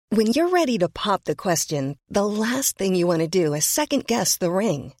When you're ready to pop the question, the last thing you want to do is second-guess the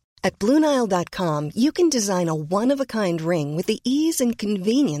ring. At BlueNile.com, you can design a one-of-a-kind ring with the ease and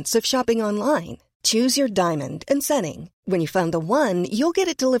convenience of shopping online. Choose your diamond and setting. When you find the one, you'll get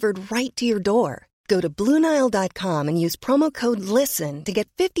it delivered right to your door. Go to BlueNile.com and use promo code LISTEN to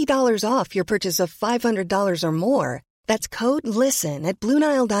get $50 off your purchase of $500 or more. That's code LISTEN at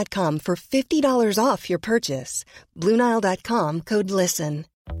BlueNile.com for $50 off your purchase. BlueNile.com, code LISTEN.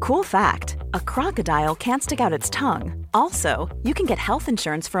 Cool fact, a crocodile can't stick out its tongue. Also, you can get health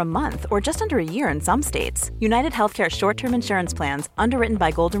insurance for a month or just under a year in some states. United Healthcare short-term insurance plans, underwritten by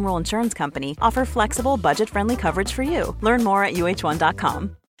Golden Rule Insurance Company, offer flexible, budget-friendly coverage for you. Learn more at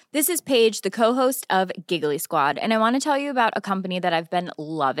UH1.com. This is Paige, the co-host of Giggly Squad, and I want to tell you about a company that I've been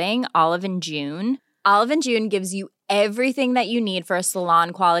loving, Olive and June. Olive and June gives you everything that you need for a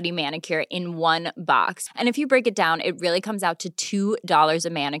salon-quality manicure in one box. And if you break it down, it really comes out to $2 a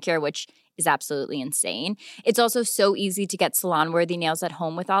manicure, which is absolutely insane. It's also so easy to get salon-worthy nails at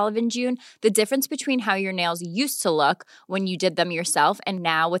home with Olive and June. The difference between how your nails used to look when you did them yourself and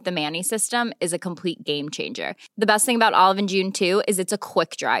now with the Mani system is a complete game changer. The best thing about Olive and June, too, is it's a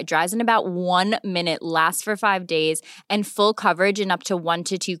quick dry. Dries in about 1 minute, lasts for 5 days, and full coverage in up to 1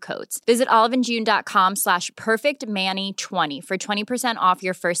 to 2 coats. Visit oliveandjune.com/perfectmani20 for 20% off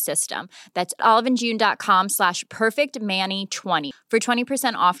your first system. That's oliveandjune.com/perfectmani20 for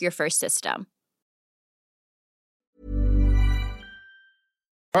 20% off your first system.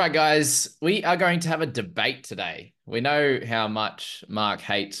 All right, guys, we are going to have a debate today. We know how much Mark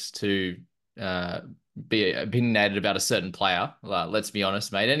hates to be opinionated about a certain player. Let's be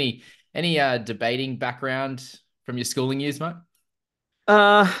honest, mate. Any debating background from your schooling years, mate?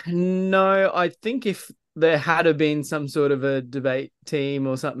 No, I think if there had been some sort of a debate team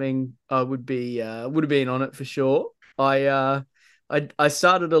or something, I would have been on it for sure. I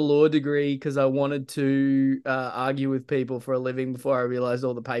started a law degree because I wanted to argue with people for a living before I realized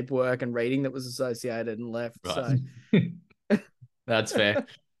all the paperwork and reading that was associated and left. Right. So That's fair.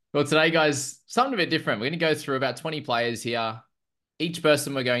 Well, today, guys, something a bit different. We're going to go through about 20 players here. Each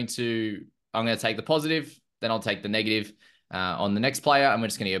person I'm going to take the positive, then I'll take the negative on the next player, and we're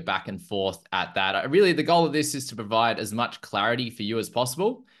just going to go back and forth at that. Really, the goal of this is to provide as much clarity for you as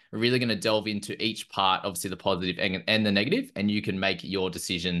possible. We're really going to delve into each part, obviously the positive and the negative, and you can make your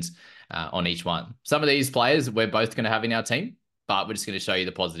decisions on each one. Some of these players we're both going to have in our team, but we're just going to show you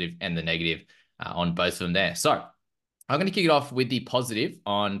the positive and the negative on both of them there. So I'm going to kick it off with the positive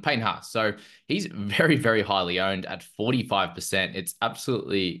on Payne Haas. So he's very, very highly owned at 45%. It's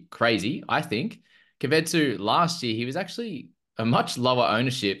absolutely crazy, I think. Compared to last year, he was actually a much lower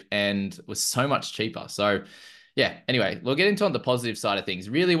ownership and was so much cheaper. So yeah, anyway, we'll get into on the positive side of things.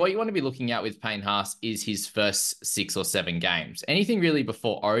 Really, what you want to be looking at with Payne Haas is his first 6 or 7 games. Anything really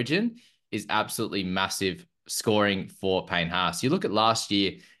before Origin is absolutely massive scoring for Payne Haas. You look at last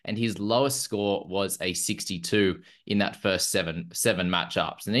year, and his lowest score was a 62 in that first seven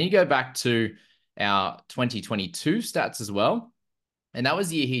matchups. And then you go back to our 2022 stats as well. And that was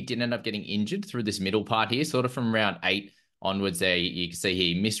the year he did end up getting injured through this middle part here, sort of from round 8 onwards there. You can see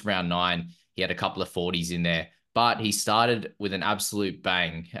he missed round 9. He had a couple of 40s in there. But he started with an absolute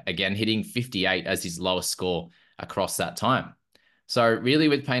bang, again, hitting 58 as his lowest score across that time. So really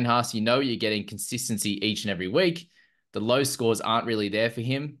with Payne Haas, you know you're getting consistency each and every week. The low scores aren't really there for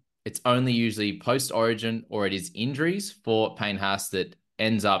him. It's only usually post-Origin or it is injuries for Payne Haas that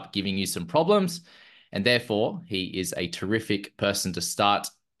ends up giving you some problems. And therefore, he is a terrific person to start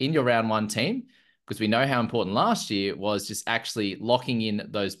in your round 1 team, because we know how important last year was just actually locking in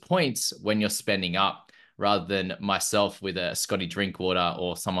those points when you're spending up, rather than myself with a Scotty Drinkwater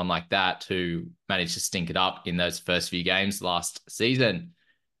or someone like that who managed to stink it up in those first few games last season.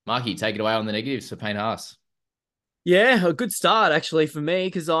 Marky, take it away on the negatives for Payne Haas. yeah, a good start actually for me,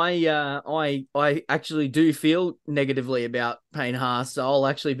 because I actually do feel negatively about Payne Haas. So I'll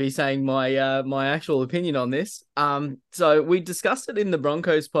actually be saying my actual opinion on this. So we discussed it in the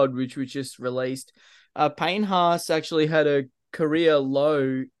Broncos pod, which we just released. Payne Haas actually had a career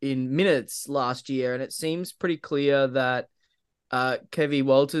low in minutes last year, and it seems pretty clear that Kevy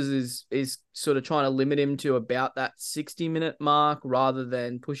Walters is sort of trying to limit him to about that 60-minute mark rather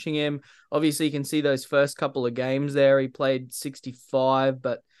than pushing him. Obviously, you can see those first couple of games there, he played 65,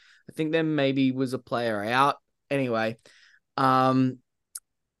 but I think there maybe was a player out. Anyway,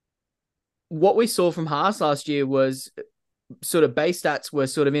 what we saw from Haas last year was sort of base stats were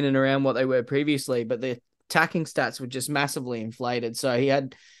sort of in and around what they were previously, but the attacking stats were just massively inflated. So he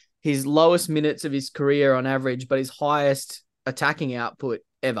had his lowest minutes of his career on average, but his highest attacking output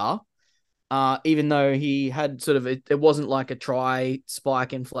ever. Even though he had sort of, it wasn't like a try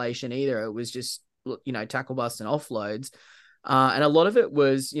spike inflation either. It was just, tackle bust and offloads. And a lot of it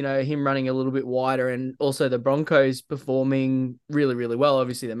was, him running a little bit wider, and also the Broncos performing really, really well.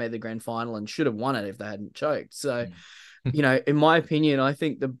 Obviously, they made the grand final and should have won it if they hadn't choked. So, in my opinion, I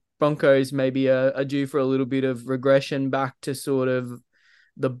think the Broncos maybe are due for a little bit of regression back to sort of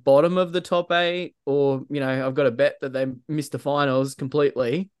the bottom of the top 8, or, I've got to bet that they missed the finals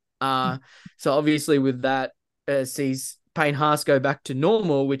completely. So obviously with that, sees Payne Haas go back to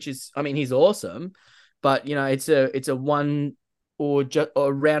normal, which is, I mean, he's awesome, but it's a 1 or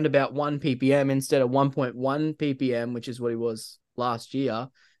around about 1 ppm instead of 1.1 ppm, which is what he was last year.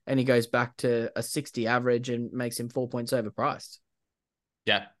 And he goes back to a 60 average and makes him 4 points overpriced.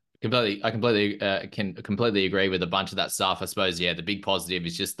 Yeah. I can completely agree with a bunch of that stuff. I suppose, the big positive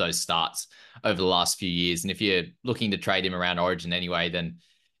is just those starts over the last few years. And if you're looking to trade him around Origin anyway, then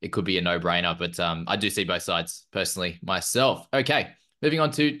it could be a no-brainer. But I do see both sides personally myself. Okay, moving on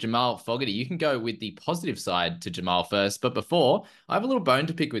to Jamal Fogarty. You can go with the positive side to Jamal first. But before, I have a little bone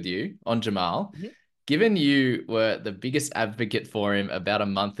to pick with you on Jamal. Mm-hmm. Given you were the biggest advocate for him about a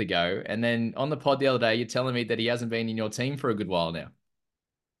month ago, and then on the pod the other day, you're telling me that he hasn't been in your team for a good while now.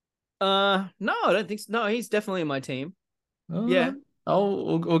 No, I don't think so. No, he's definitely in my team. Yeah.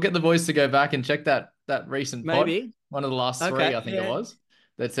 Oh, we'll get the boys to go back and check that recent maybe pod. One of the last 3, I think it was,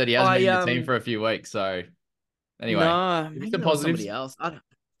 that said he hasn't been in the team for a few weeks. So anyway, no, maybe the positives. Somebody else.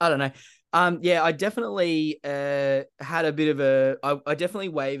 I don't know. I definitely had a bit of I definitely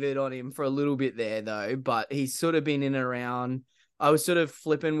wavered on him for a little bit there though, but he's sort of been in and around. I was sort of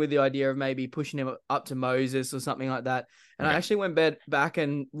flipping with the idea of maybe pushing him up to Moses or something like that. And I actually went back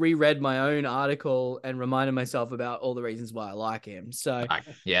and reread my own article and reminded myself about all the reasons why I like him. So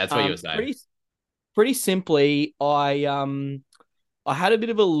yeah, that's what you were saying. Pretty simply, I had a bit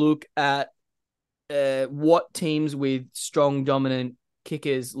of a look at what teams with strong dominant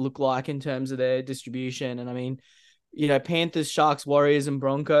kickers look like in terms of their distribution. And I mean, Panthers, Sharks, Warriors, and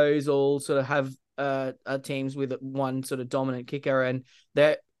Broncos all sort of have teams with one sort of dominant kicker, and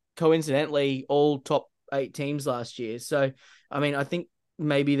they're coincidentally all top 8 teams last year. So, I mean, I think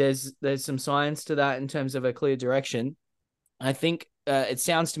maybe there's some science to that in terms of a clear direction. I think it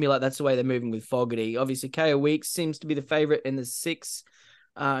sounds to me like that's the way they're moving with Fogarty. Obviously, Ko Weeks seems to be the favorite in the 6,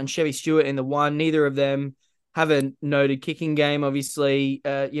 and Chevy Stewart in the 1. Neither of them have a noted kicking game. Obviously,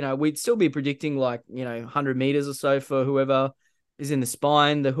 we'd still be predicting 100 meters or so for whoever is in the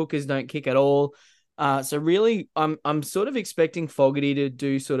spine. The hookers don't kick at all. So really, I'm sort of expecting Fogarty to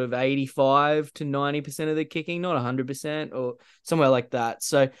do sort of 85 to 90% of the kicking, not 100% or somewhere like that.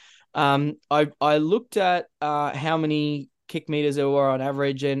 So I looked at how many kick meters there were on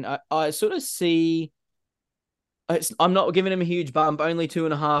average, and I sort of see I'm not giving him a huge bump, only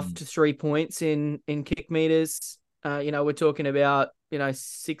 2.5 to 3 points in kick meters. We're talking about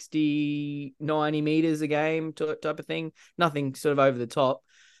 60, 90 meters a game type of thing. Nothing sort of over the top.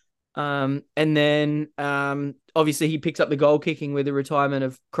 And then obviously he picks up the goal kicking with the retirement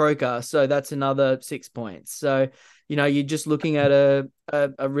of Croker, so that's another 6 points. So you're just looking at a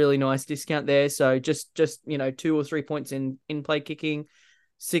really nice discount there. So just 2 or 3 points in play kicking,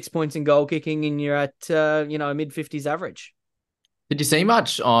 6 points in goal kicking, and you're at a mid-50s average. Did you see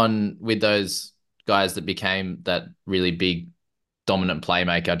much on with those guys that became that really big dominant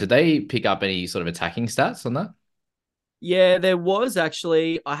playmaker? Did they pick up any sort of attacking stats on that? Yeah, there was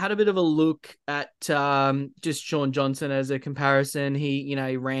actually. I had a bit of a look at just Shaun Johnson as a comparison. He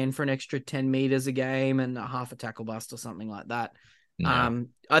ran for an extra 10 meters a game and a half a tackle bust or something like that. No.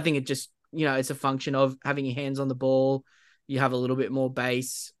 I think it just, it's a function of having your hands on the ball. You have a little bit more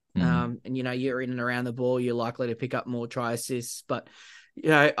base, and you're in and around the ball. You're likely to pick up more try assists. But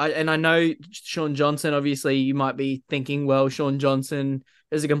I know Shaun Johnson. Obviously, you might be thinking, well, Shaun Johnson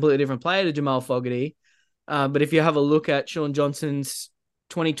is a completely different player to Jamal Fogarty. But if you have a look at Shaun Johnson's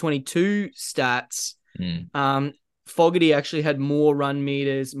 2022 stats, Fogarty actually had more run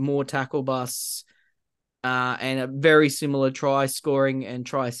meters, more tackle busts, and a very similar try scoring and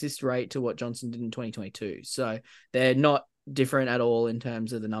try assist rate to what Johnson did in 2022. So they're not different at all in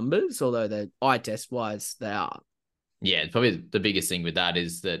terms of the numbers, although the eye test wise they are. Yeah, probably the biggest thing with that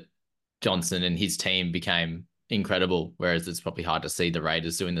is that Johnson and his team became incredible, whereas it's probably hard to see the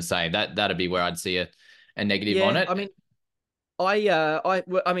Raiders doing the same. That'd be where I'd see a negative on it.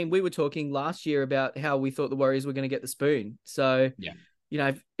 I mean, we were talking last year about how we thought the Warriors were going to get the spoon. So,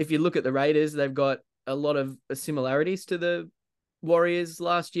 if you look at the Raiders, they've got a lot of similarities to the Warriors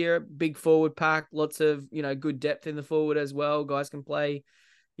last year. Big forward pack, lots of, good depth in the forward as well. Guys can play,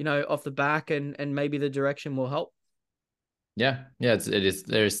 off the back, and maybe the direction will help. Yeah, it is.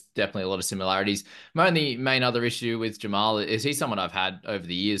 There's definitely a lot of similarities. My only main other issue with Jamal is he's someone I've had over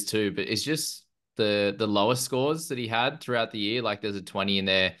the years too, but it's just the lower scores that he had throughout the year. Like there's a 20 in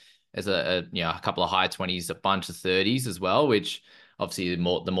there, there's a couple of high 20s, a bunch of 30s as well, which obviously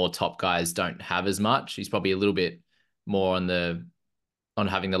the more top guys don't have as much. He's probably a little bit more on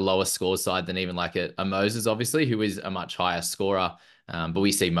having the lower score side than even like a Moses, obviously, who is a much higher scorer. But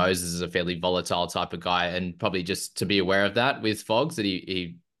we see Moses as a fairly volatile type of guy, and probably just to be aware of that with Fogs, that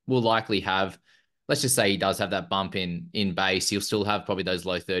he will likely have. Let's just say he does have that bump in base. He'll still have probably those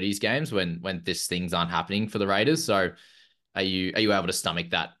low 30s games when this things aren't happening for the Raiders. So are you able to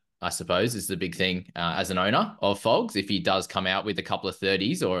stomach that? I suppose is the big thing as an owner of Fogs. If he does come out with a couple of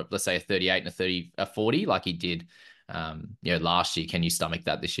 30s, or let's say a 38 and a 40, like he did, last year, can you stomach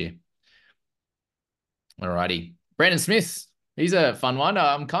that this year? Alrighty, Brandon Smith. He's a fun one.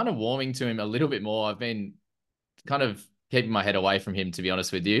 I'm kind of warming to him a little bit more. I've been kind of keeping my head away from him, to be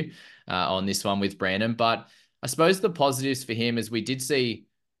honest with you, on this one with Brandon. But I suppose the positives for him is we did see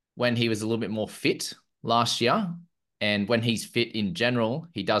when he was a little bit more fit last year. And when he's fit in general,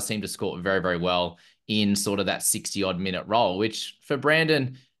 he does seem to score very, very well in sort of that 60-odd minute role, which for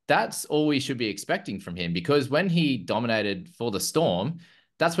Brandon, that's all we should be expecting from him. Because when he dominated for the Storm,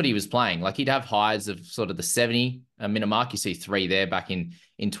 that's what he was playing. Like he'd have highs of sort of the 70-minute mark. You see 3 there back in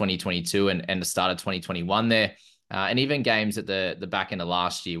 2022 and the start of 2021 there. And even games at the back end of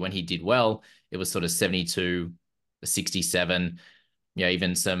last year when he did well, it was sort of 72, 67.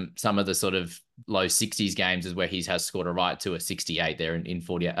 Even some of the sort of low 60s games is where he has scored a right to a 68 there in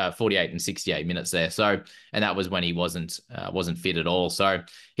 48 and 68 minutes there. So, and that was when he wasn't fit at all. So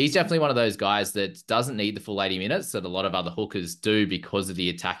he's definitely one of those guys that doesn't need the full 80 minutes that a lot of other hookers do because of the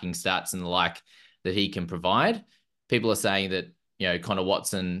attacking stats and the like that he can provide. People are saying that, Connor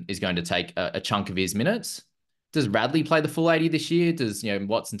Watson is going to take a chunk of his minutes. Does Radley play the full 80 this year? Does,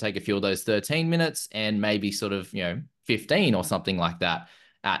 Watson take a few of those 13 minutes and maybe sort of, 15 or something like that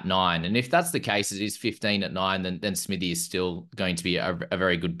at 9? And if that's the case, it is 15 at 9, then Smithy is still going to be a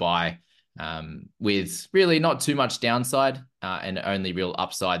very good buy with really not too much downside and only real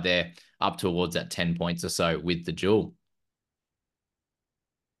upside there up towards that 10 points or so with the duel.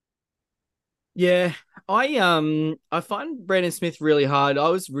 Yeah, I find Brandon Smith really hard. I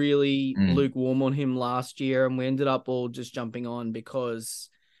was really lukewarm on him last year, and we ended up all just jumping on because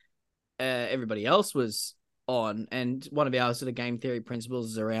everybody else was on. And one of our sort of game theory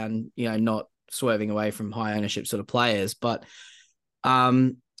principles is around, not swerving away from high ownership sort of players. But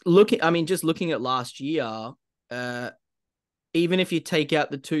just looking at last year, even if you take out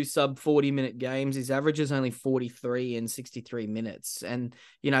the 2 sub 40-minute games, his average is only 43 in 63 minutes. And,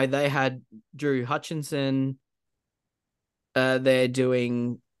 they had Drew Hutchinson. They're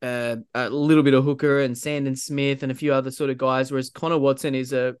doing a little bit of hooker and Sandon Smith and a few other sort of guys, whereas Connor Watson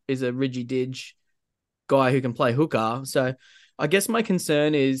is a Reggie Didge guy who can play hooker. So I guess my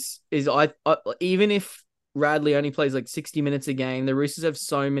concern is I even if Radley only plays like 60 minutes a game, the Roosters have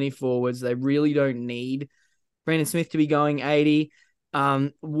so many forwards. They really don't need Brandon Smith to be going 80.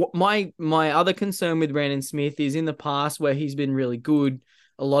 My other concern with Brandon Smith is in the past where he's been really good,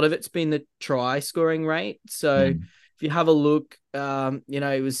 a lot of it's been the try scoring rate. So if you have a look,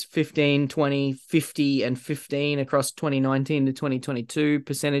 it was 15, 20, 50, and 15 across 2019 to 2022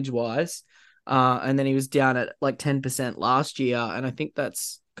 percentage wise. And then he was down at like 10% last year. And I think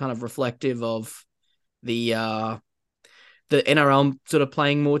that's kind of reflective of the NRL sort of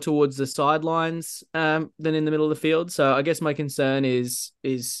playing more towards the sidelines than in the middle of the field. So I guess my concern is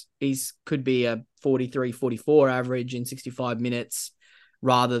he's could be a 43, 44 average in 65 minutes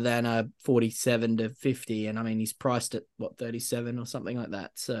rather than a 47 to 50. And I mean, he's priced at 37 or something like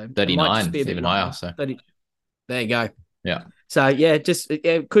that. So 39, it might just be a bit even higher. So 30, there you go. Yeah. So yeah,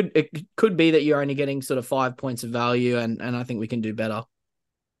 it could be that you're only getting sort of 5 points of value, and I think we can do better.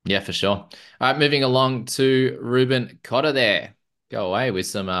 Yeah, for sure. All right, moving along to Ruben Cotter there. Go away with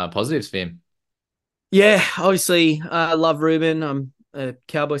some positives for him. Yeah, obviously, I love Ruben. I'm a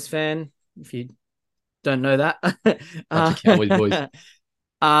Cowboys fan, if you don't know that. Cowboys boys.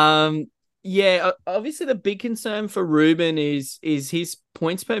 Yeah, obviously the big concern for Ruben is his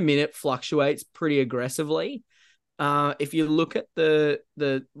points per minute fluctuates pretty aggressively. If you look at the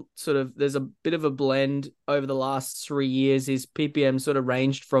sort of, there's a bit of a blend over the last 3 years. His PPM sort of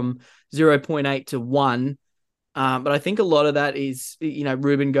ranged from 0.8 to 1. But I think a lot of that is,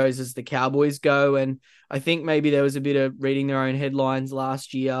 Ruben goes as the Cowboys go. And I think maybe there was a bit of reading their own headlines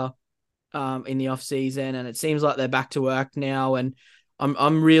last year in the off season. And it seems like they're back to work now. And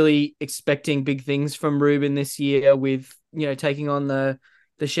I'm really expecting big things from Ruben this year with, taking on the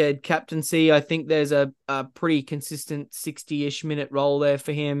the shared captaincy. I think there's a pretty consistent 60-ish minute role there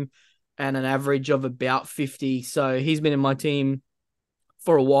for him and an average of about 50. So he's been in my team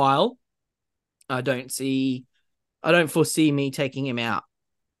for a while. I don't foresee me taking him out.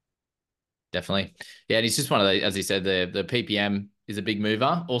 Definitely. Yeah, and he's just one of the, as he said, the PPM is a big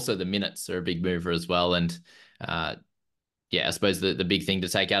mover. Also, the minutes are a big mover as well. And I suppose the big thing to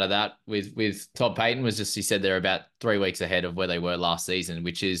take out of that with Todd Payten was just he said they're about 3 weeks ahead of where they were last season,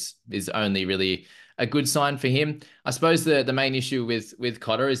 which is only really a good sign for him. I suppose the main issue with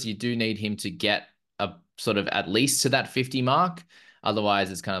Cotter is you do need him to get a sort of at least to that 50 mark. Otherwise,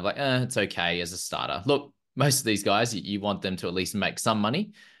 it's kind of like, it's okay as a starter. Look, most of these guys, you want them to at least make some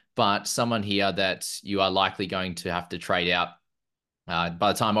money, but someone here that you are likely going to have to trade out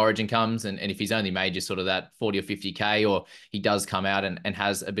by the time Origin comes, and if he's only made you sort of that 40 or 50K, or he does come out and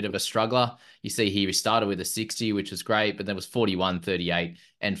has a bit of a struggler, you see he started with a 60, which was great, but there was 41, 38,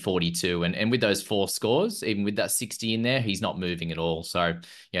 and 42. And with those 4 scores, even with that 60 in there, he's not moving at all. So,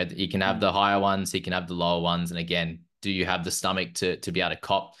 you can have the higher ones, he can have the lower ones. And again, do you have the stomach to be able to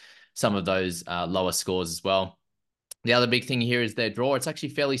cop some of those lower scores as well? The other big thing here is their draw. It's actually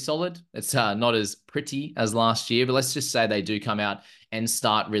fairly solid. It's not as pretty as last year, but let's just say they do come out and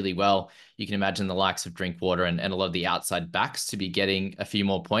start really well. You can imagine the likes of Drinkwater and a lot of the outside backs to be getting a few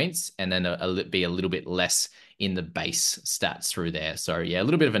more points, and then be a little bit less in the base stats through there. So a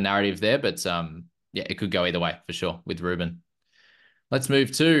little bit of a narrative there, but it could go either way for sure with Ruben. Let's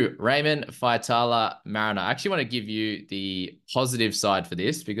move to Raymond Faitala-Mariner. I actually want to give you the positive side for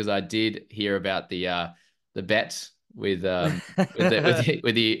this because I did hear about the bet with Eddie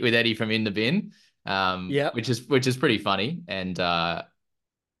from In the Bin, which is pretty funny, and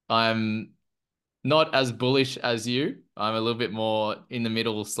I'm not as bullish as you. I'm a little bit more in the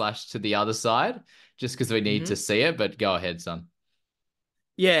middle / to the other side, just because we need to see it. But go ahead, son.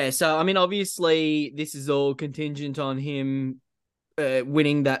 Yeah, so I mean, obviously, this is all contingent on him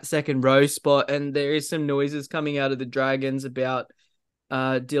winning that second row spot, and there is some noises coming out of the Dragons about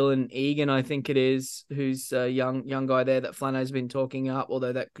Dylan Egan, I think it is, who's a young guy there that Flano's been talking up,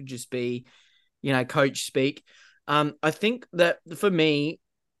 although that could just be, coach speak. I think that for me,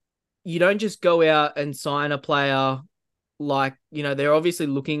 you don't just go out and sign a player like, they're obviously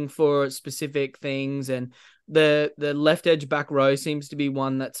looking for specific things, and the left edge back row seems to be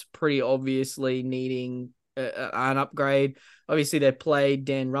one that's pretty obviously needing an upgrade. Obviously, they played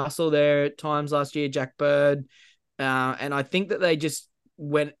Dan Russell there at times last year, Jack Bird, and I think that they just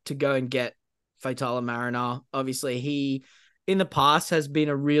went to go and get Faitala-Mariner. Obviously, he in the past has been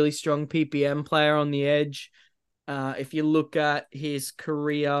a really strong PPM player on the edge. If you look at his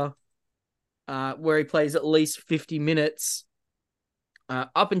career, where he plays at least 50 minutes,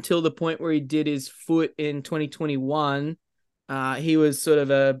 up until the point where he did his foot in 2021, he was sort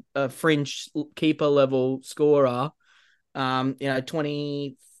of a fringe keeper level scorer.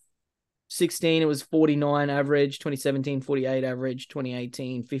 2016, it was 49 average, 2017, 48 average,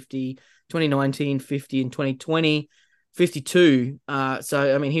 2018, 50, 2019, 50, and 2020, 52.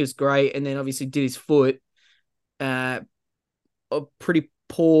 So, I mean, he was great. And then obviously did his foot pretty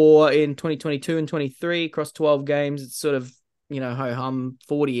poor in 2022 and 23 across 12 games. It's sort of, ho-hum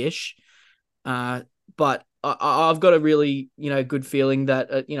 40-ish. But I've got a really, good feeling that,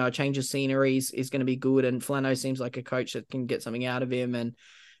 a change of scenery is going to be good. And Flano seems like a coach that can get something out of him.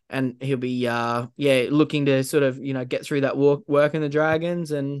 And he'll be, looking to sort of, get through that work in the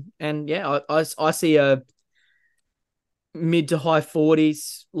Dragons. I see a mid to high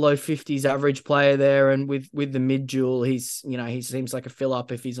 40s, low 50s average player there. And with the mid duel, he's, he seems like a fill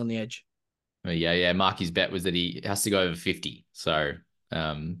up if he's on the edge. Yeah. Marky's bet was that he has to go over 50. So,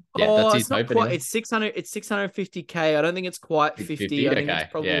 that's his hope. It's 600. It's 650K. I don't think it's quite 50. I think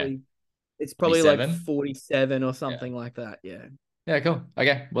it's probably like 47 or something like that. Yeah. Yeah, cool.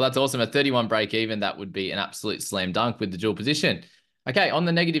 Okay. Well, that's awesome. A 31 break even. That would be an absolute slam dunk with the dual position. Okay. On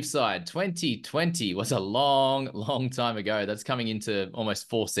the negative side, 2020 was a long time ago. That's coming into almost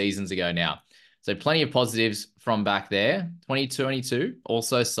 4 seasons ago now. So plenty of positives from back there. 2022,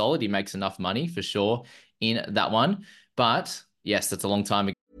 also solid. He makes enough money for sure in that one. But yes, that's a long time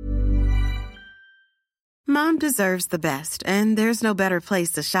ago. Mom deserves the best, and there's no better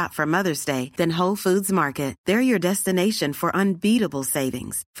place to shop for Mother's Day than Whole Foods Market. They're your destination for unbeatable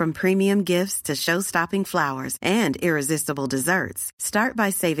savings, from premium gifts to show-stopping flowers and irresistible desserts. Start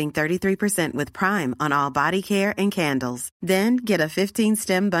by saving 33% with Prime on all body care and candles. Then get a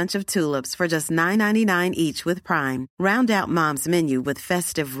 15-stem bunch of tulips for just $9.99 each with Prime. Round out Mom's menu with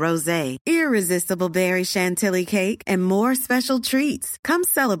festive rosé, irresistible berry chantilly cake, and more special treats. Come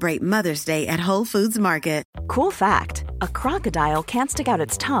celebrate Mother's Day at Whole Foods Market. Cool fact, a crocodile can't stick out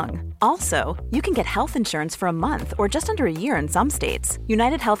its tongue. Also, you can get health insurance for a month or just under a year in some states.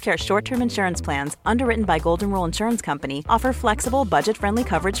 United Healthcare short-term insurance plans, underwritten by Golden Rule Insurance Company, offer flexible, budget-friendly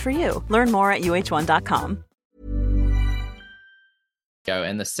coverage for you. Learn more at uh1.com.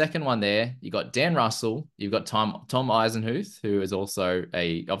 And the second one there, you got Dan Russell, you've got Tom Eisenhuth, who is also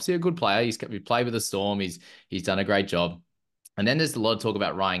obviously a good player. He played with the Storm. He's done a great job. And then there's a lot of talk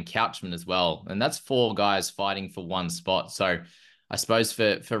about Ryan Couchman as well. And that's 4 guys fighting for one spot. So I suppose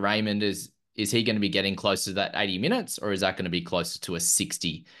for Raymond, is he going to be getting close to that 80 minutes, or is that going to be closer to a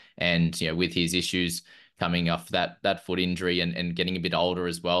 60? And, with his issues coming off that foot injury and getting a bit older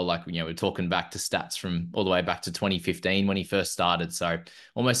as well, like, we're talking back to stats from all the way back to 2015 when he first started. So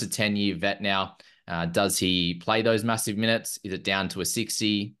almost a 10-year vet now. Does he play those massive minutes? Is it down to a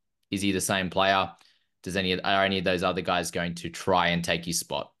 60? Is he the same player? Are any of those other guys going to try and take his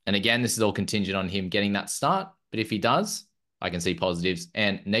spot? And again, this is all contingent on him getting that start. But if he does, I can see positives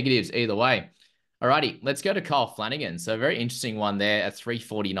and negatives either way. Alrighty, let's go to Kyle Flanagan. So very interesting one there at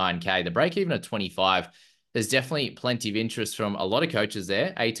 349K. The break even at 25. There's definitely plenty of interest from a lot of coaches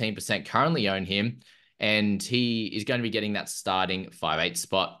there. 18% currently own him, and he is going to be getting that starting 5'8"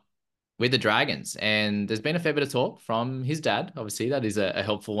 spot with the Dragons. And there's been a fair bit of talk from his dad. Obviously, that is a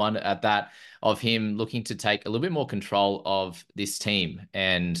helpful one at that, of him looking to take a little bit more control of this team.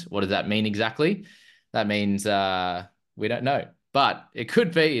 And what does that mean exactly? That means we don't know. But it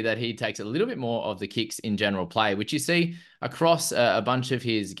could be that he takes a little bit more of the kicks in general play, which you see across a bunch of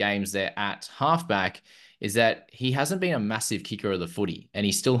his games there at halfback, is that he hasn't been a massive kicker of the footy, and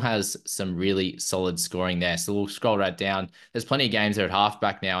he still has some really solid scoring there. So we'll scroll right down. There's plenty of games there at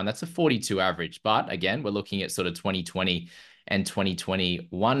halfback now, and that's a 42 average. But again, we're looking at sort of 2020 and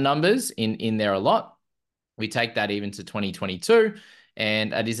 2021 numbers in there a lot. We take that even to 2022,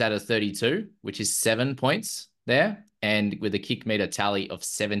 and it is at a 32, which is 7 points there. And with a kick meter tally of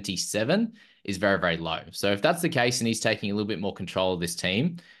 77 is very, very low. So if that's the case and he's taking a little bit more control of this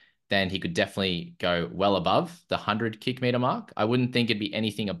team, then he could definitely go well above the 100 kick meter mark. I wouldn't think it'd be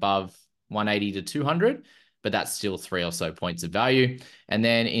anything above 180 to 200, but that's still 3 or so points of value. And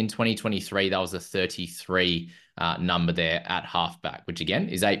then in 2023, that was a 33 number there at halfback, which again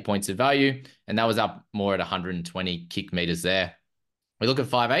is 8 points of value. And that was up more at 120 kick meters there. We look at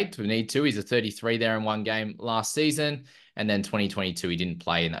 5'8", we need to. He's a 33 there in one game last season. And then 2022, he didn't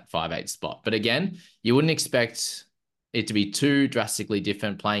play in that 5'8" spot. But again, you wouldn't expect it to be too drastically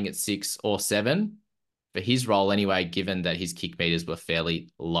different playing at 6 or 7 for his role anyway, given that his kick meters were fairly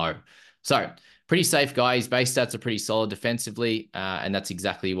low. So pretty safe guy. His base stats are pretty solid defensively, and that's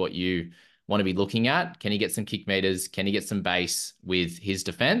exactly what you want to be looking at. Can he get some kick meters? Can he get some base with his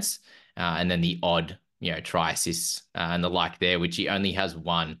defense? And then the odd, try assists and the like there, which he only has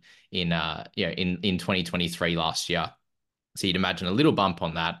one in 2023 last year. So you'd imagine a little bump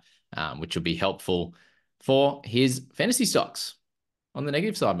on that, which will be helpful for his fantasy stocks on the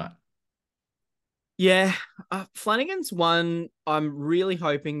negative side, Matt. Yeah, Flanagan's one. I'm really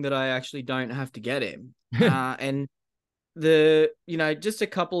hoping that I actually don't have to get him. And just a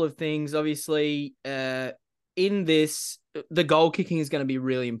couple of things. Obviously, in this, the goal kicking is going to be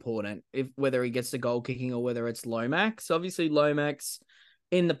really important. Whether he gets the goal kicking or whether it's Lomax. Obviously, Lomax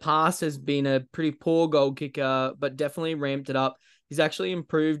in the past has been a pretty poor goal kicker, but definitely ramped it up. He's actually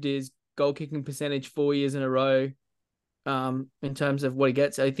improved his goal kicking percentage 4 years in a row. In terms of what he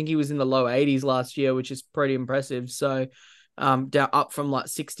gets, I think he was in the low 80s last year, which is pretty impressive. So, down up from like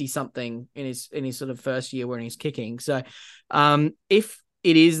 60 something in his sort of first year when he's kicking. So, if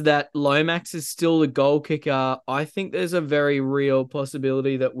it is that Lomax is still the goal kicker, I think there's a very real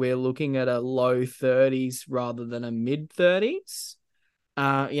possibility that we're looking at a low 30s rather than a mid 30s.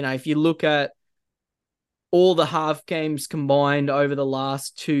 If you look at all the half games combined over the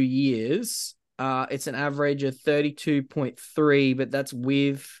last 2 years, it's an average of 32.3, but that's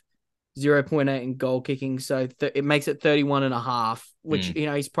with 0.8 in goal kicking. So it makes it 31.5, which,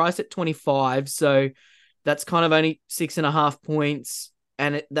 he's priced at 25. So that's kind of only 6.5 points.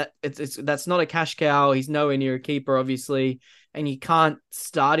 And that's not a cash cow. He's nowhere near a keeper, obviously. And you can't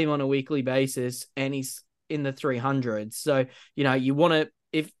start him on a weekly basis. And he's in the 300s. So, you want to,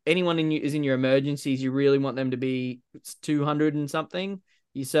 if anyone is in your emergencies, you really want them to be 200 and something.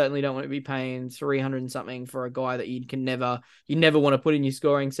 You certainly don't want to be paying 300 and something for a guy that you never want to put in your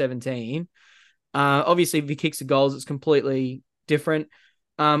scoring 17. Obviously, if he kicks the goals, it's completely different.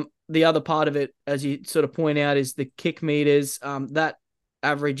 The other part of it, as you sort of point out, is the kick meters. That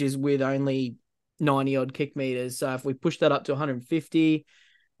averages with only 90 odd kick meters. So if we push that up to 150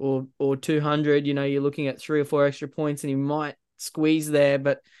 or 200, you're looking at 3 or 4 extra points, and he might squeeze there.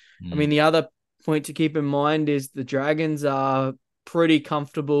 But I mean, the other point to keep in mind is the Dragons are pretty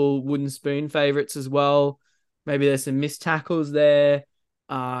comfortable wooden spoon favorites as well. Maybe there's some missed tackles there.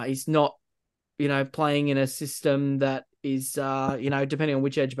 He's not, playing in a system that is, depending on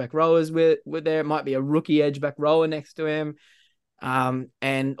which edge-back rowers were there, it might be a rookie edge-back rower next to him.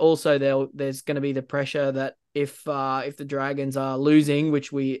 And also there's going to be the pressure that if the Dragons are losing,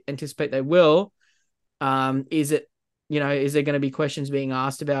 which we anticipate they will, is there going to be questions being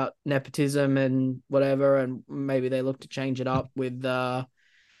asked about nepotism and whatever, and maybe they look to change it up with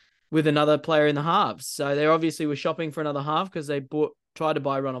another player in the halves. So they obviously were shopping for another half because they tried to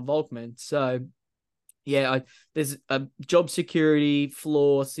buy Ronald Volkman. So yeah, there's a job security,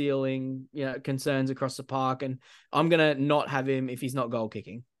 floor, ceiling, concerns across the park, and I'm gonna not have him if he's not goal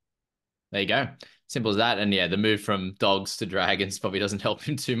kicking. There you go. Simple as that. And yeah, the move from Dogs to Dragons probably doesn't help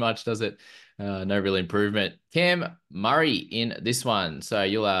him too much, does it? No real improvement. Cam Murray in this one. So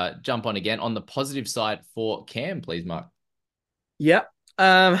you'll jump on again on the positive side for Cam, please, Mark. Yep.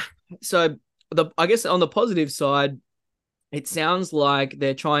 So I guess on the positive side, it sounds like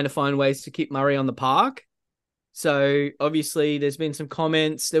they're trying to find ways to keep Murray on the park. So obviously there's been some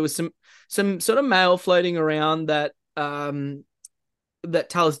comments. There was some sort of mail floating around that that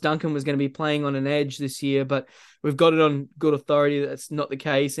Tallis Duncan was going to be playing on an edge this year, but we've got it on good authority that that's not the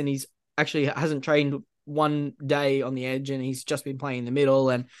case. And he's actually hasn't trained one day on the edge, and he's just been playing in the middle.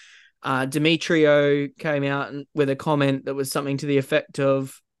 And Demetrio came out with a comment that was something to the effect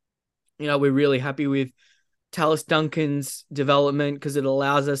of, we're really happy with Tallis Duncan's development because it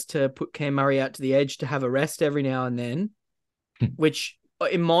allows us to put Cam Murray out to the edge to have a rest every now and then, which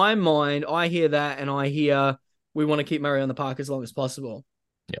in my mind, I hear that and I hear we want to keep Murray on the park as long as possible.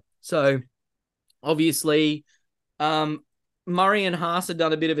 Yep. So obviously, Murray and Haas have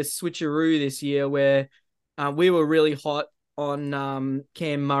done a bit of a switcheroo this year where we were really hot on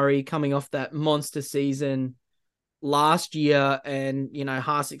Cam Murray coming off that monster season last year, and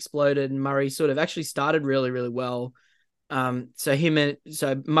Haas exploded and Murray sort of actually started really, really well. So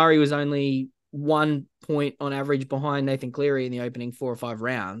Murray was only 1 point on average behind Nathan Cleary in the opening 4 or 5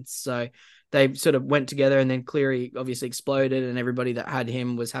 rounds. So they sort of went together, and then Cleary obviously exploded, and everybody that had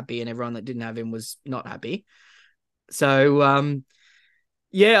him was happy, and everyone that didn't have him was not happy. So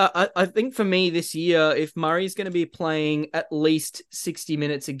I think for me this year, if Murray's going to be playing at least 60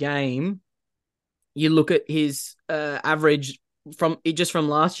 minutes a game, you look at his average from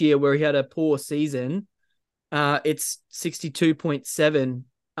last year where he had a poor season. It's 62.7,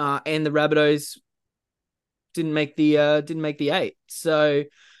 and the Rabbitohs didn't make the 8. So,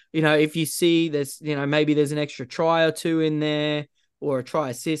 if you see there's, maybe there's an extra try or two in there or a try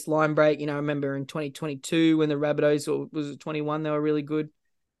assist line break. I remember in 2022 when the Rabbitohs, or was it 21, they were really good.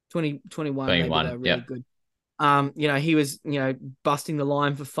 2021, maybe they were really good. He was, busting the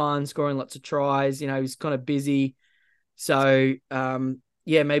line for fun, scoring lots of tries. He was kind of busy. So,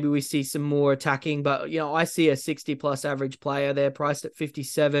 maybe we see some more attacking. But, I see a 60-plus average player there priced at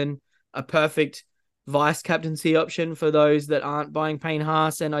 57, a perfect vice captaincy option for those that aren't buying Payne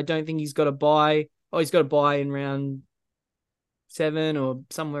Haas. And I don't think he's got to buy. Oh, he's got to buy in round 7 or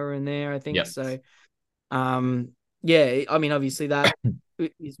somewhere in there, I think. Yep. So, obviously that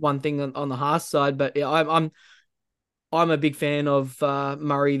is one thing on the Haas side, but yeah, I'm a big fan of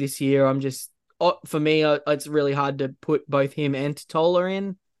Murray this year. For me, it's really hard to put both him and Tola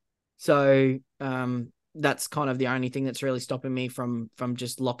in. So that's kind of the only thing that's really stopping me from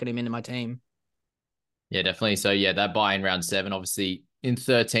just locking him into my team. Yeah, definitely. So yeah, that buy in round 7, obviously in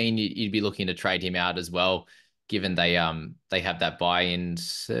 13, you'd be looking to trade him out as well, given they have that buy in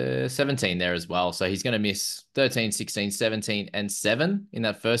 17 there as well. So he's going to miss 13, 16, 17, and 7 in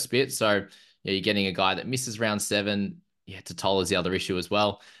that first bit. So yeah, you're getting a guy that misses round 7. Yeah, Totola is the other issue as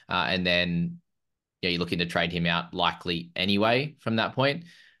well. And then you're looking to trade him out likely anyway from that point.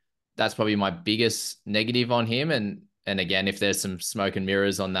 That's probably my biggest negative on him. And again, if there's some smoke and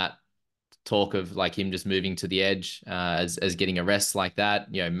mirrors on that talk of like him just moving to the edge as getting a rest like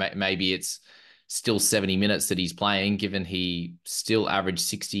that, maybe it's still 70 minutes that he's playing, given he still averaged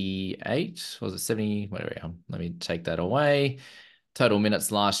 68. Was it 70? Whatever. Let me take that away. Total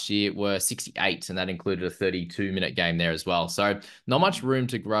minutes last year were 68, and that included a 32-minute game there as well. So not much room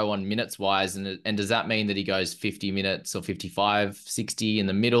to grow on minutes-wise. And does that mean that he goes 50 minutes or 55, 60 in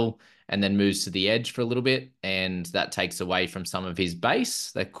the middle and then moves to the edge for a little bit, and that takes away from some of his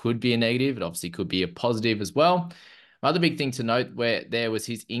base? That could be a negative. It obviously could be a positive as well. Another big thing to note where there was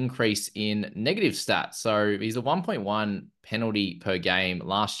his increase in negative stats. So he's a 1.1 penalty per game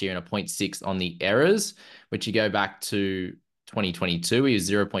last year and a 0.6 on the errors, which you go back to 2022, he was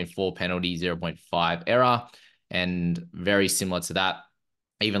 0.4 penalty, 0.5 error, and very similar to that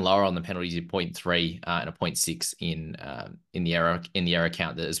Even lower on the penalties, 0.3 and a 0.6 in the error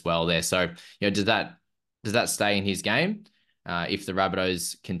count as well there. So, does that stay in his game if the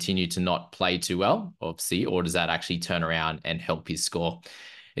Rabbitohs continue to not play too well, obviously, or does that actually turn around and help his score?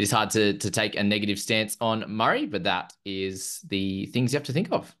 It is hard to take a negative stance on Murray, but that is the things you have to think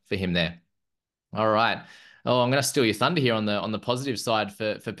of for him there. All right. Oh, I'm going to steal your thunder here on the positive side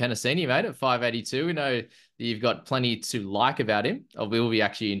for Penasini, mate, at 582. We know that you've got plenty to like about him. I will be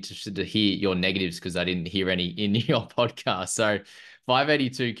actually interested to hear your negatives because I didn't hear any in your podcast. So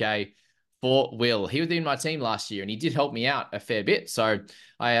 582K for Will. He was in my team last year and he did help me out a fair bit. So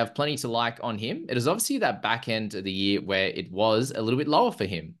I have plenty to like on him. It is obviously that back end of the year where it was a little bit lower for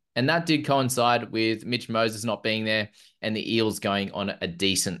him. And that did coincide with Mitch Moses not being there and the Eels going on a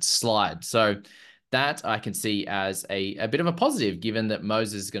decent slide. So that I can see as a bit of a positive, given that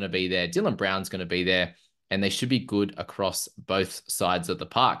Moses is going to be there, Dylan Brown's going to be there, and they should be good across both sides of the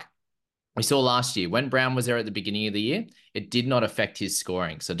park. We saw last year when Brown was there at the beginning of the year, it did not affect his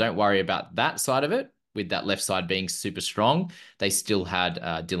scoring. So don't worry about that side of it. With that left side being super strong, they still had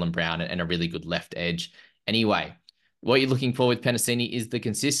Dylan Brown and a really good left edge. Anyway, what you're looking for with Penasini is the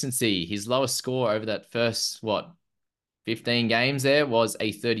consistency. His lowest score over that first, 15 games there was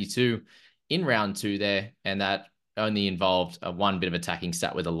a 32 in round 2 there, and that only involved one bit of attacking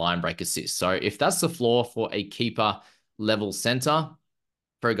stat with a line break assist. So if that's the floor for a keeper level center,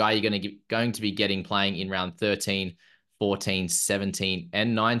 for a guy you're going to be getting playing in round 13, 14, 17,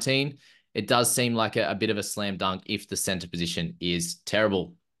 and 19, it does seem like a bit of a slam dunk if the center position is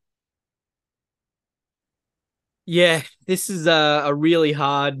terrible. Yeah, this is a really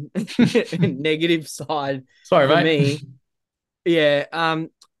hard negative side for me. Yeah.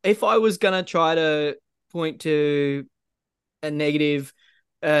 If I was going to try to point to a negative,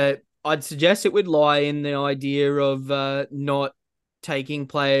 I'd suggest it would lie in the idea of not taking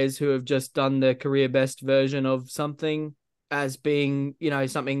players who have just done the career best version of something as being,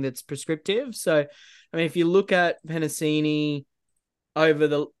 something that's prescriptive. So, I mean, if you look at Penasini over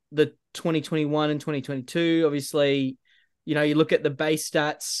the 2021 and 2022, obviously, you look at the base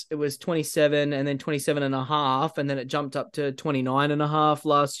stats, it was 27 and then 27 and a half, and then it jumped up to 29 and a half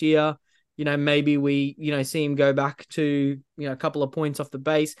last year. Maybe we, see him go back to, a couple of points off the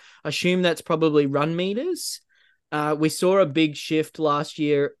base. I assume that's probably run meters. We saw a big shift last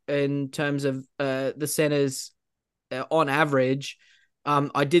year in terms of the centers on average.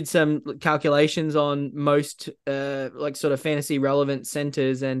 I did some calculations on most sort of fantasy relevant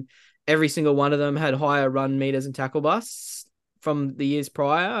centers, and every single one of them had higher run meters and tackle busts from the years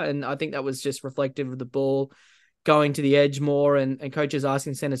prior. And I think that was just reflective of the ball going to the edge more and coaches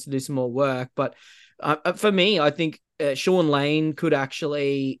asking centers to do some more work. But for me, I think Sean Lane could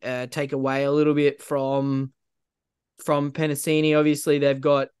actually take away a little bit from Penasini. Obviously, they've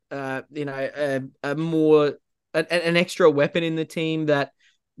got a more an extra weapon in the team that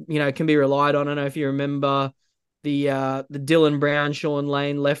can be relied on. I don't know if you remember the Dylan Brown, Sean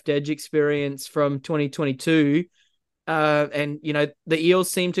Lane left edge experience from 2022. And the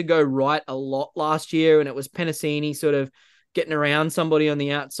Eels seemed to go right a lot last year, and it was Penasini sort of getting around somebody on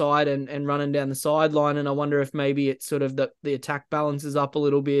the outside and running down the sideline. And I wonder if maybe it's sort of the attack balances up a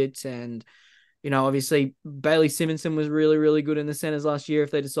little bit. And obviously Bailey Simonson was really, really good in the centers last year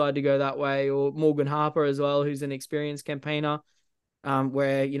if they decide to go that way, or Morgan Harper as well, who's an experienced campaigner,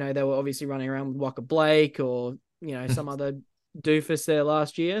 where, they were obviously running around with Walker Blake or, some other doofus there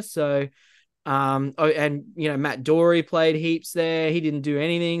last year. So, Matt Dory played heaps there. He didn't do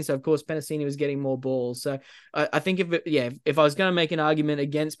anything. So of course Penasini was getting more balls. So I think if I was going to make an argument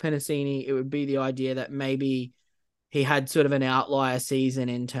against Penasini, it would be the idea that maybe he had sort of an outlier season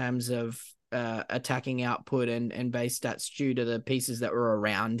in terms of attacking output and base stats due to the pieces that were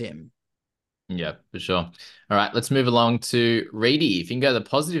around him. Yeah, for sure. All right, let's move along to Reedy. If you can go to the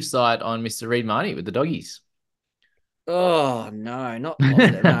positive side on Mr. Reed Marnie with the doggies. Oh, no, not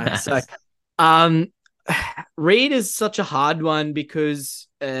positive. No. So, Reed is such a hard one because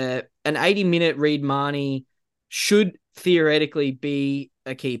an 80-minute Reed Marnie should theoretically be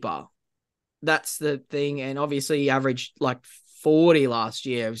a keeper. That's the thing. And obviously he averaged like 40 last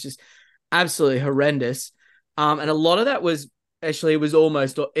year. It was just absolutely horrendous. And a lot of that was actually, it was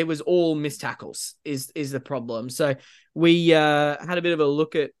all missed tackles is the problem. So we had a bit of a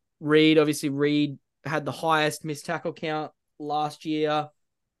look at Reed. Obviously Reed had the highest missed tackle count last year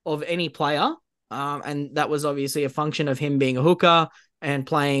of any player. And that was obviously a function of him being a hooker and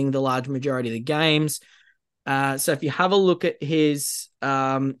playing the large majority of the games. So if you have a look at his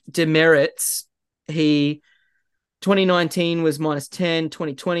demerits, 2019 was -10,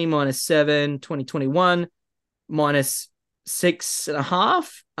 2020 -7, 2021 -7,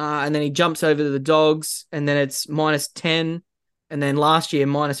 -6.5, and then he jumps over to the Dogs, and then it's -10, and then last year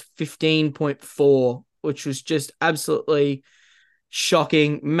 -15.4, which was just absolutely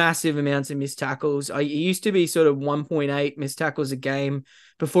shocking. Massive amounts of missed tackles. It used to be sort of 1.8 missed tackles a game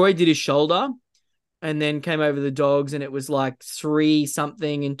before he did his shoulder, and then came over the Dogs, and it was like 3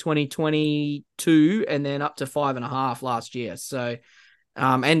 something in 2022, and then up to 5.5 last year. So,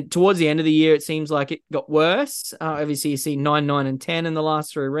 and towards the end of the year, it seems like it got worse. Obviously, you see 9, 9, and 10 in the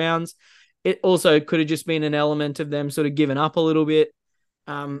last 3 rounds. It also could have just been an element of them sort of giving up a little bit.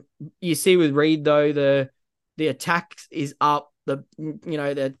 You see with Reed, though, the attack is up.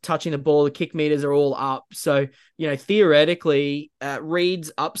 They're touching the ball, the kick meters are all up. So, theoretically,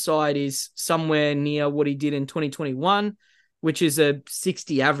 Reed's upside is somewhere near what he did in 2021, which is a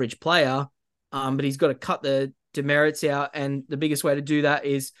 60 average player. But he's got to cut the demerits out. And the biggest way to do that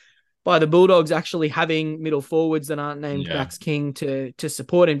is by the Bulldogs actually having middle forwards that aren't named Max King to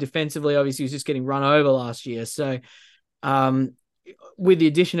support him defensively. Obviously, he was just getting run over last year. So, with the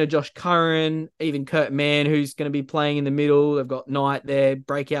addition of Josh Curran, even Kurt Mann, who's going to be playing in the middle, they've got Knight there.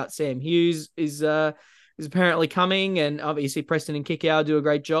 Breakout Sam Hughes is apparently coming, and obviously Preston and Kikau do a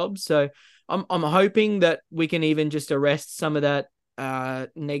great job. So I'm hoping that we can even just arrest some of that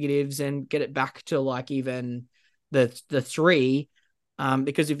negatives and get it back to like even the 3.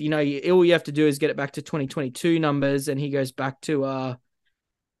 Because if all you have to do is get it back to 2022 numbers, and he goes back to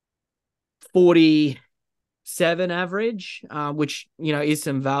 47 average, which, is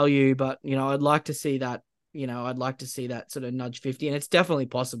some value, but, I'd like to see that, sort of nudge 50, and it's definitely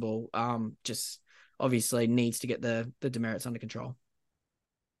possible. Just obviously needs to get the demerits under control.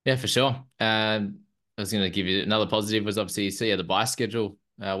 Yeah, for sure. I was going to give you another positive was obviously, you see the bye schedule,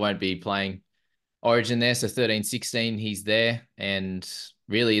 won't be playing Origin there. So 13-16, he's there. And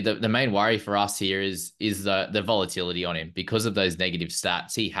really the main worry for us here is the volatility on him because of those negative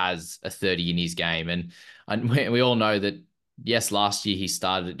stats. He has a 30 in his game. And we all know that, yes, last year he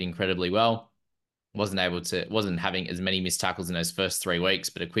started incredibly well. Wasn't having as many missed tackles in those first 3 weeks,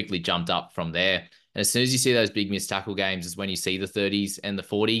 but it quickly jumped up from there. And as soon as you see those big missed tackle games is when you see the 30s and the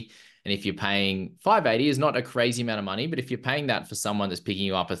 40. And if you're paying $580 is not a crazy amount of money, but if you're paying that for someone that's picking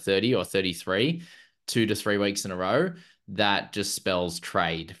you up a 30 or 33, 2 to 3 weeks in a row, that just spells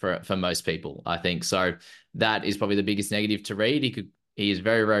trade for most people, I think. So that is probably the biggest negative to Reed. He is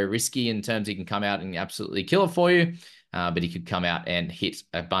very, very risky in terms he can come out and absolutely kill it for you, but he could come out and hit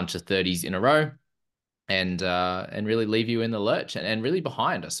a bunch of 30s in a row and really leave you in the lurch and really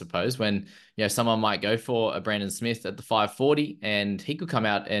behind, I suppose, when someone might go for a Brandon Smith at the 540 and he could come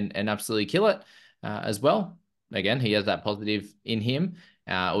out and absolutely kill it as well. Again, he has that positive in him,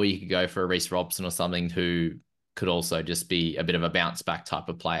 or you could go for a Reece Robson or something who could also just be a bit of a bounce back type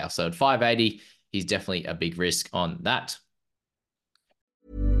of player. So at 580, he's definitely a big risk on that.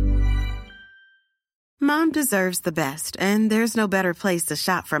 Mom deserves the best, and there's no better place to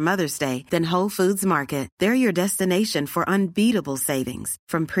shop for Mother's Day than Whole Foods Market. They're your destination for unbeatable savings,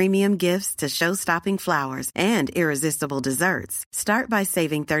 from premium gifts to show-stopping flowers and irresistible desserts. Start by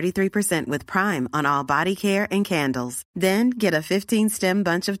saving 33% with Prime on all body care and candles. Then get a 15-stem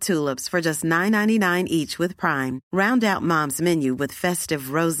bunch of tulips for just $9.99 each with Prime. Round out Mom's menu with festive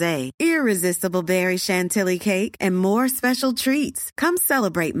rosé, irresistible berry chantilly cake, and more special treats. Come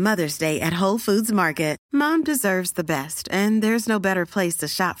celebrate Mother's Day at Whole Foods Market. Mom deserves the best, and there's no better place to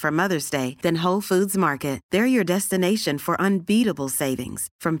shop for Mother's Day than Whole Foods Market. They're your destination for unbeatable savings,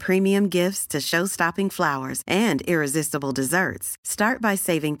 from premium gifts to show-stopping flowers and irresistible desserts. Start by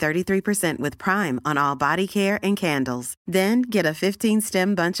saving 33% with Prime on all body care and candles. Then get a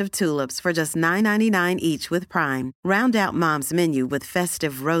 15-stem bunch of tulips for just $9.99 each with Prime. Round out Mom's menu with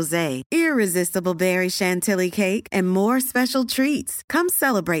festive rosé, irresistible berry chantilly cake, and more special treats. Come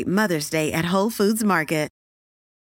celebrate Mother's Day at Whole Foods Market.